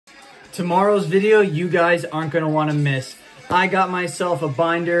Tomorrow's video, you guys aren't going to want to miss. I got myself a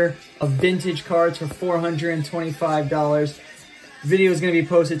binder of vintage cards for $425. Video is going to be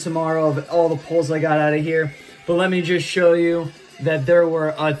posted tomorrow of all the pulls I got out of here. But let me just show you that there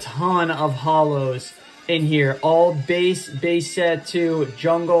were a ton of holos in here. All base set 2,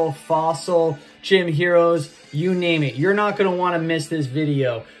 jungle, fossil, gym heroes, you name it. You're not going to want to miss this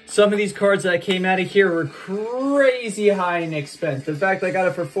video. Some of these cards that came out of here were crazy high in expense. The fact that I got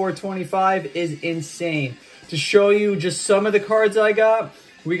it for $425 is insane. To show you just some of the cards I got,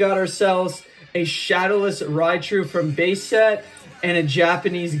 we got ourselves a Shadowless Raichu from base set and a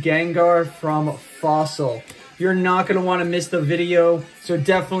Japanese Gengar from Fossil. You're not going to want to miss the video, so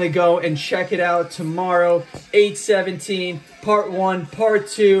definitely go and check it out tomorrow, 8/17, part 1, part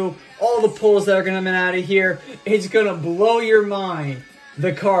 2, all the pulls that are going to come out of here. It's going to blow your mind,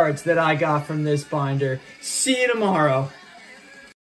 the cards that I got from this binder. See you tomorrow.